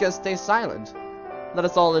 I'm just gonna stay silent. Let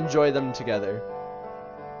us all enjoy them together.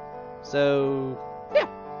 So, yeah.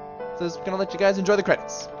 So just gonna let you guys enjoy the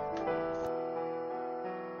credits.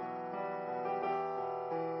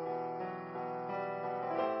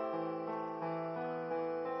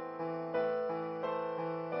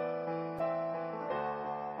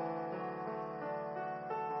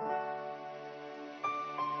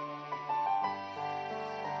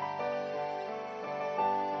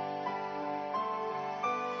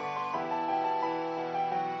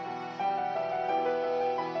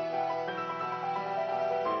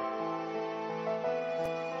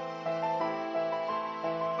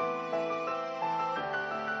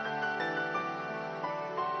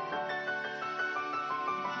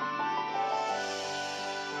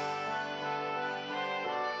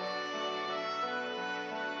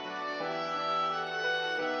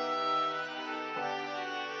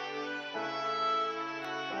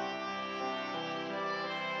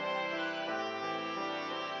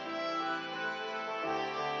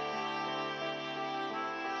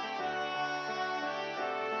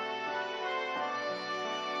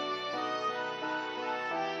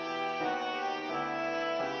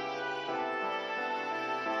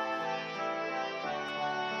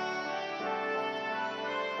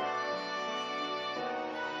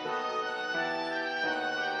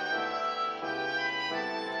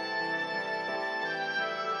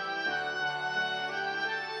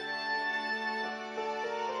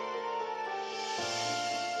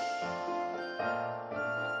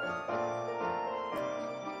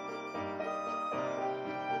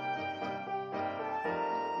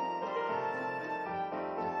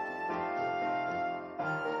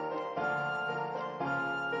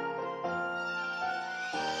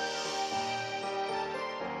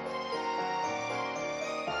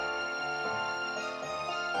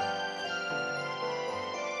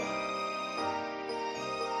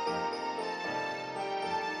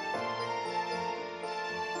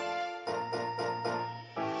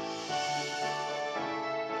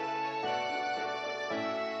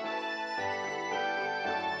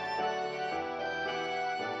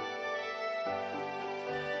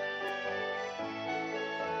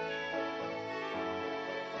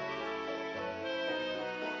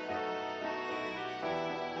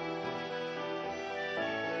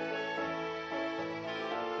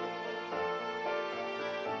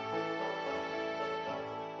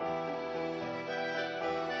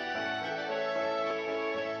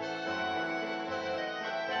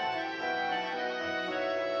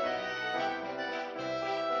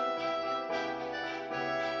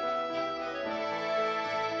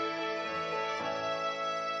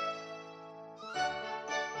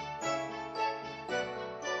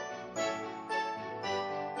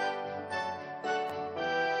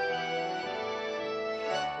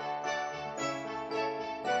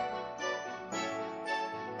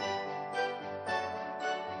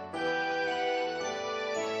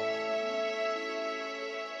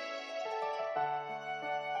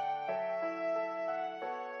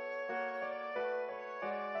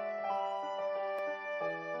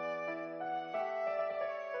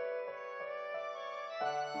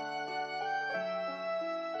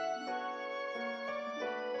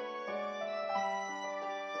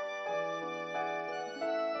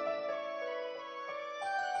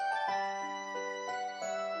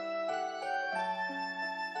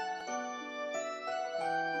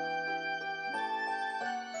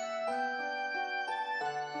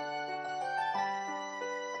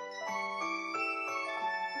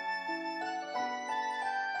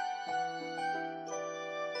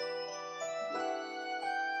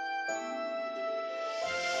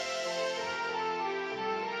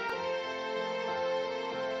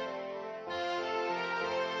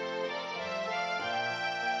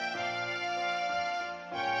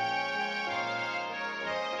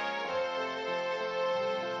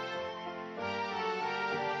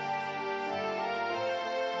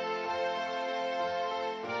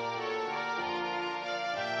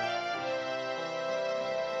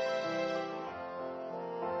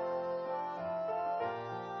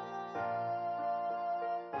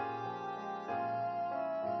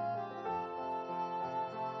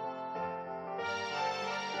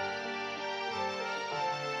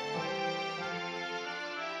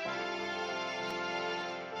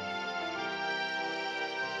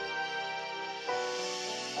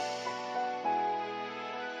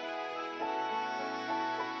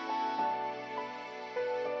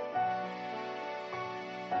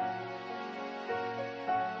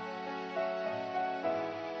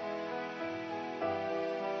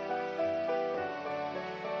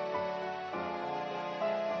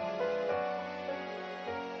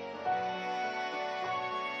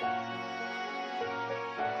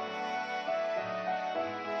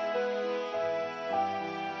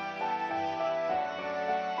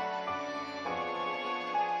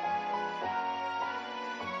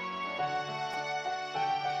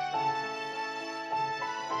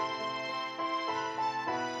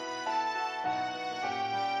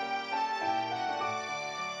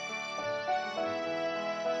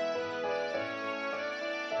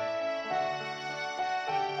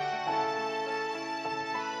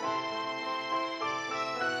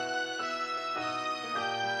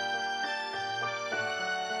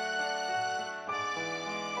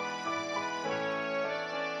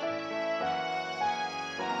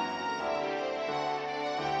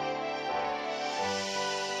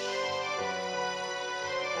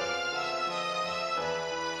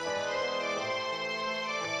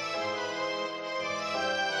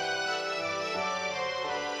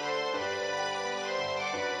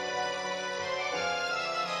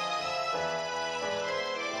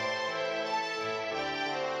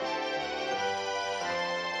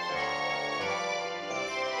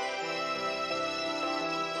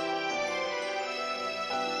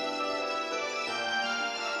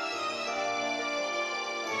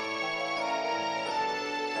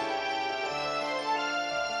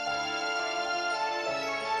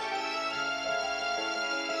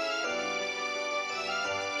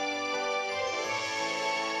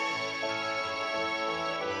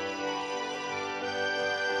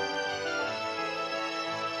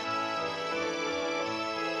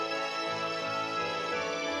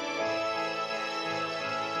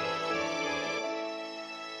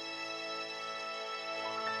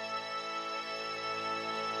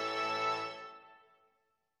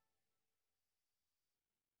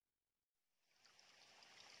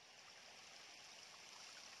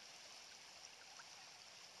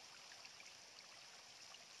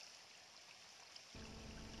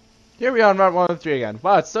 Here we are on Route 103 again.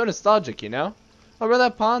 Wow, it's so nostalgic, you know? Over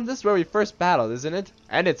that pond, this is where we first battled, isn't it?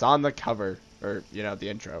 And it's on the cover. Or, you know, the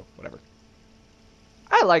intro. Whatever.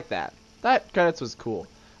 I like that. That credits was cool.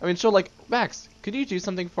 I mean, she'll like, Max, could you do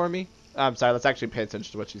something for me? I'm sorry, let's actually pay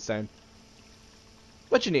attention to what she's saying.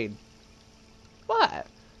 What you need? What?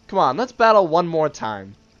 Come on, let's battle one more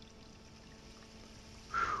time.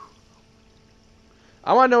 Whew.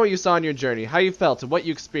 I want to know what you saw on your journey, how you felt, and what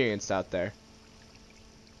you experienced out there.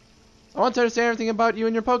 I want to understand everything about you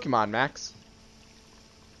and your Pokemon, Max.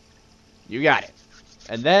 You got it.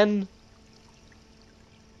 And then,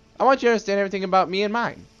 I want you to understand everything about me and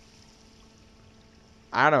mine.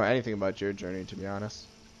 I don't know anything about your journey, to be honest.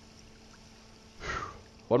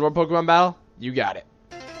 One more Pokemon battle? You got it.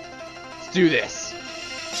 Let's do this.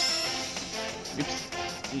 Oops.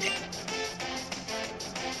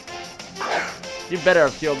 You better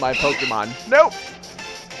have killed my Pokemon. Nope.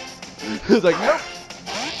 It's like, nope.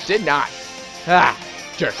 Did not. Ah,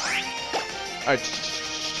 jerk. Alright.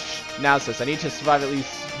 Now it says I need to survive at least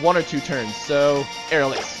 1 or 2 turns, so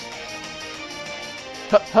airless.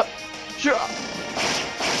 Hup, hup. Sure.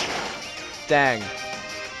 Dang.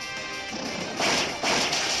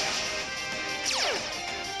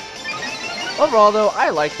 Overall, though, I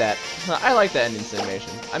like that. I like that ending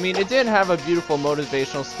animation. I mean, it didn't have a beautiful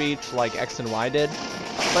motivational speech like X and Y did,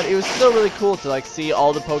 but it was still really cool to like see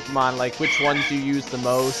all the Pokemon, like which ones you use the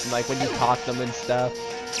most, and like when you caught them and stuff.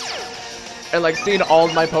 And like seeing all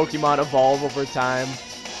of my Pokemon evolve over time.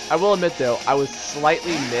 I will admit though, I was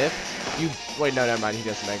slightly miffed. Wait, no, never mind. He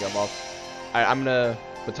doesn't Mega Evolve. I'm gonna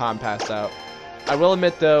baton pass out. I will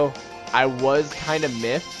admit though, I was kind of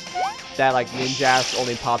miffed that like Ninjask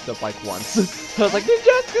only popped up like once. I was like,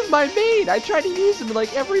 Ninjask is my main. I try to use him in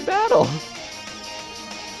like every battle.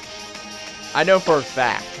 I know for a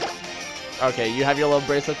fact. Okay, you have your little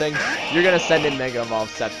bracelet thing. You're gonna send in Mega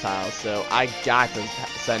Evolve Sceptile, so I got to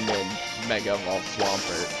send in Mega Evolve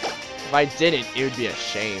Swampert. If I didn't, it would be a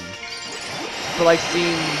shame. But like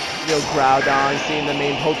seeing, you know, Groudon, seeing the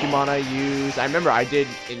main Pokemon I use. I remember I did,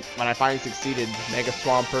 when I finally succeeded, Mega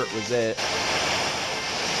Swampert was it.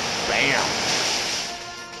 Bam!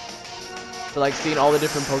 But like seeing all the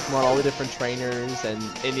different Pokemon, all the different trainers, and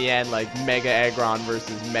in the end, like Mega Aggron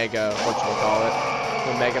versus Mega, whatchamacallit,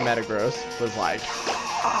 the Mega Metagross was like,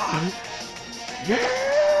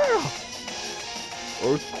 yeah!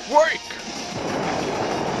 Earthquake!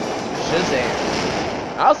 Shazam!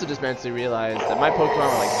 I also just managed to realize that my Pokemon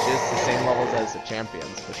were like just the same levels as the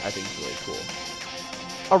champions, which I think is really cool.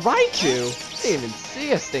 A Raichu? I didn't even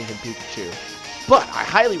see a stinking Pikachu. But I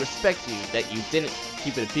highly respect you that you didn't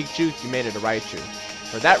keep it a Pikachu, you made it a Raichu.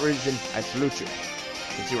 For that reason, I salute you.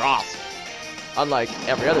 Because you're awesome. Unlike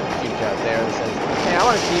every other Pikachu out there that says, hey, I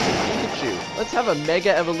want to keep a Pikachu. Let's have a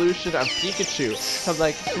Mega Evolution of Pikachu. I'm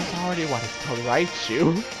like, there's already one, it's called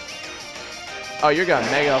Raichu. Oh, you're gonna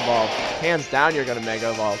Mega Evolve. Hands down, you're gonna Mega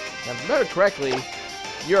Evolve. Now, if I remember correctly,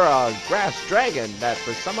 you're a Grass Dragon that,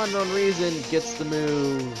 for some unknown reason, gets the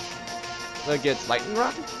move that gets Lightning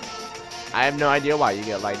Rod. I have no idea why you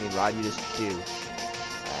get Lightning Rod. You just do.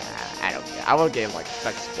 I don't care. I won't get like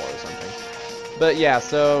Spec Spore or something. But yeah,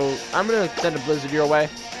 so I'm gonna send a Blizzard your way.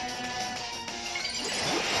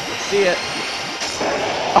 Let's see it.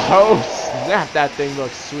 Oh snap! That thing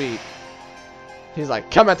looks sweet. He's like,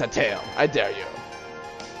 come at the tail. I dare you.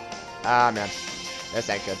 Ah, man. This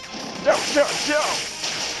ain't good. No.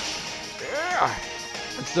 Yeah.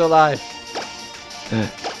 I'm still alive. I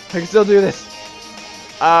can still do this.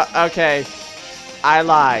 Okay. I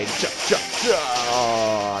lied.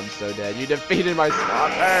 Oh, I'm so dead. You defeated my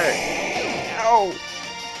Swampert. No.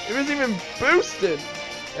 It wasn't even boosted.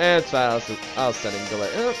 It's fine. I'll send in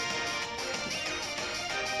Glalie.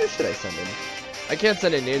 Who should I send in? I can't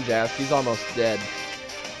send in Ninjask, he's almost dead.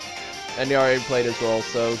 And he already played his role,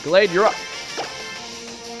 so Glalie, you're up!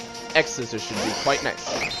 X-Scissors should be quite nice.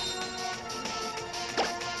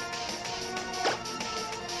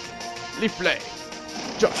 Leaf Blade!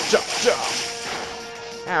 Jump!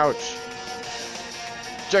 Ouch!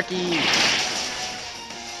 Jerky!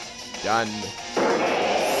 Done.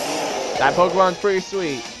 That Pokemon's pretty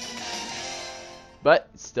sweet. But,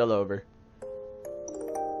 it's still over.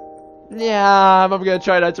 Yeah, I'm gonna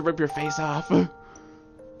try not to rip your face off. ...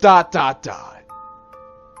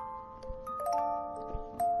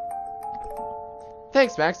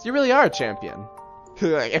 Thanks, Max. You really are a champion.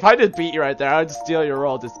 If I just beat you right there, I would steal your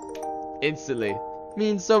role just instantly.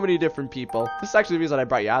 Means so many different people. This is actually the reason I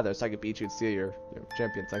brought you out there, so I could beat you and steal your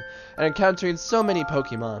champion thing. And encountering so many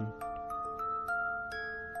Pokemon.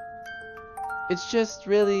 It's just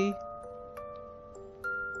really...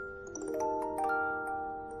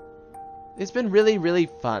 It's been really, really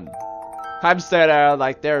fun. I'm staring at her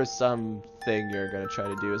like there's something you're gonna try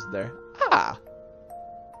to do, isn't there? Ah!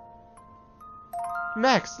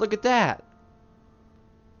 Max, look at that!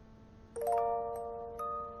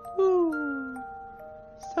 Ooh,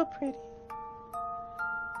 so pretty.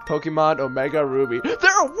 Pokemon Omega Ruby.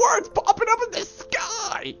 There are words popping up in the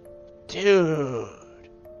sky! Dude,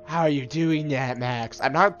 how are you doing that, Max?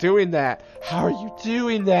 I'm not doing that. How are you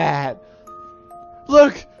doing that?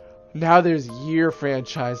 Look! Now there's year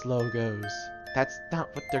franchise logos. That's not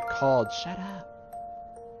what they're called. Shut up.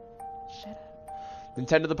 Shut up.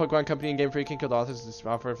 Nintendo, the Pokemon Company, and Game Freak can kill the authors of this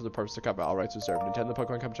software for the purpose of copyright. All rights reserved. Nintendo, the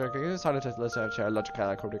Pokemon Company, can use on a test list of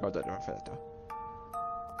logical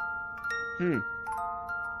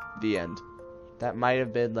The end. That might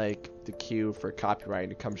have been like the cue for copyright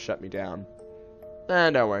to come shut me down.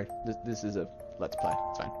 Don't worry. This is a let's play.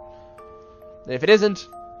 It's fine. If it isn't,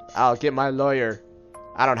 I'll get my lawyer.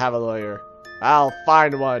 I don't have a lawyer. I'll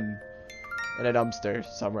find one in a dumpster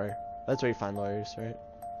somewhere. That's where you find lawyers, right?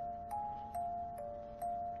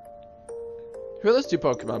 Who are those two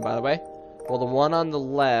Pokemon, by the way? Well, the one on the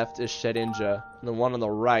left is Shedinja, and the one on the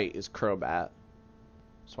right is Crobat.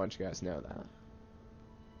 Just want you guys to know that.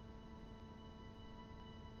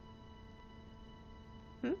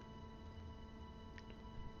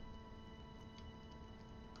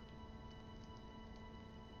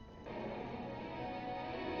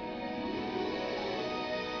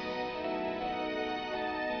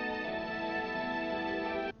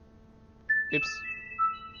 Oops.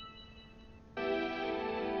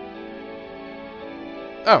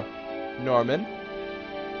 Oh, Norman.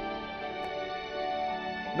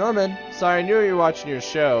 Norman, sorry, I knew you were watching your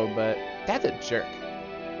show, but Dad's a jerk.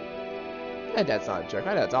 My dad's not a jerk.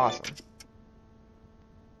 My dad's awesome.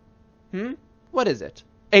 What is it?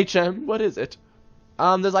 HM, what is it?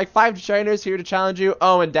 There's like 5 trainers here to challenge you.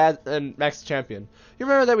 Oh, and Dad and Max Champion. You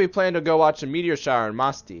remember that we planned to go watch a meteor shower in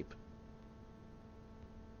Moss Deep?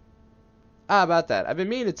 Ah, about that. I've been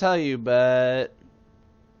meaning to tell you, but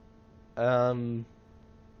it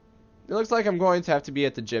looks like I'm going to have to be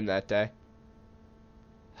at the gym that day.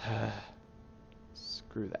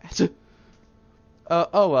 Screw that.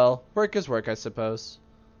 Oh well. Work is work, I suppose.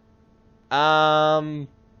 No,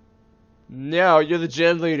 you're the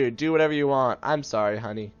gym leader. Do whatever you want. I'm sorry,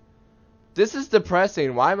 honey. This is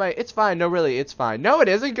depressing. Why am I? It's fine. No, really, it's fine. No, it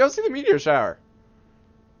isn't. Go see the meteor shower.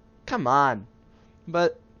 Come on.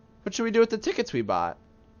 But what should we do with the tickets we bought?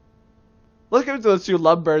 Look at those 2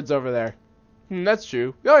 lovebirds over there. That's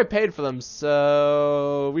true. We already paid for them,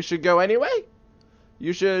 so we should go anyway?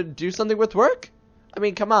 You should do something with work? I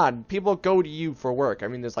mean, come on. People go to you for work. I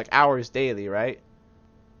mean, there's like hours daily, right?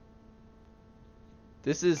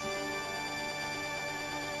 This is...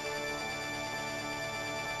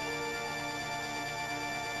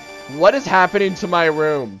 What is happening to my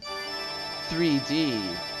room? 3D.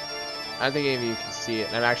 I don't think any of you can see it,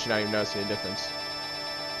 and I'm actually not even noticing a difference.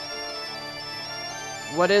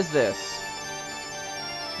 What is this?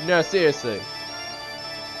 No, seriously.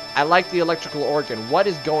 I like the electrical organ. What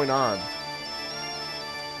is going on?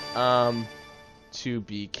 To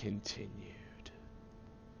be continued.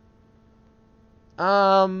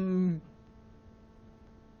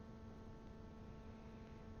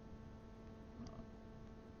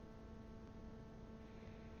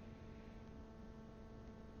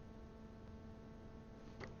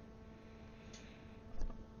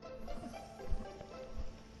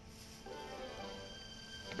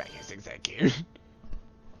 Thank you.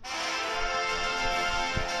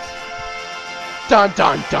 Dun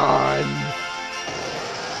dun dun!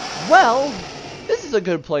 Well, this is a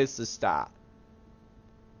good place to stop.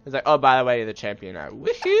 It's like, oh, by the way, you're the champion now.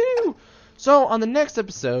 Woohoo! So, on the next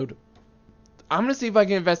episode, I'm gonna see if I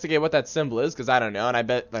can investigate what that symbol is, because I don't know, and I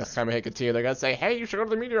bet next time I hit Katia, they're gonna say, hey, you should go to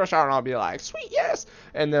the meteor shower, and I'll be like, sweet, yes!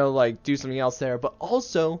 And they'll, like, do something else there, but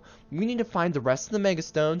also, we need to find the rest of the Mega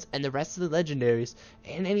Stones, and the rest of the Legendaries,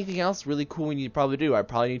 and anything else really cool we need to probably do. I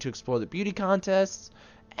probably need to explore the beauty contests,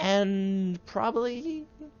 and probably,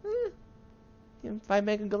 find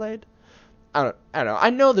Mega Glade? I don't know. I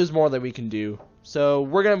know there's more that we can do, so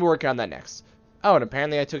we're gonna be working on that next. Oh, and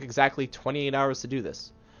apparently I took exactly 28 hours to do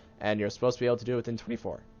this. And you're supposed to be able to do it within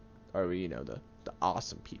 24. Or, you know, the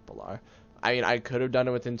awesome people are. I mean, I could have done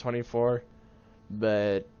it within 24.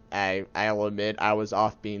 But I'll admit I was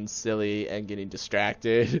off being silly and getting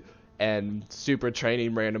distracted. And super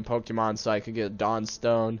training random Pokemon so I could get a Dawn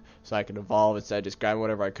Stone. So I could evolve instead of just grabbing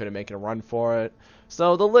whatever I could and making a run for it.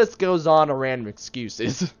 So the list goes on of random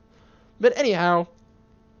excuses. But anyhow.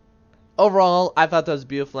 Overall, I thought that was a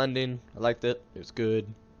beautiful ending. I liked it. It was good.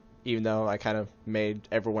 Even though I kind of made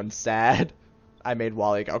everyone sad. I made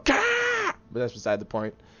Wally go, Kah! But that's beside the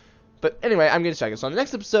point. But anyway, I'm going to check it. So on the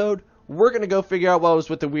next episode, we're going to go figure out what was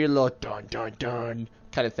with the weird little dun dun dun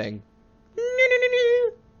kind of thing.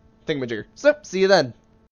 Thingamajigger. So, see you then.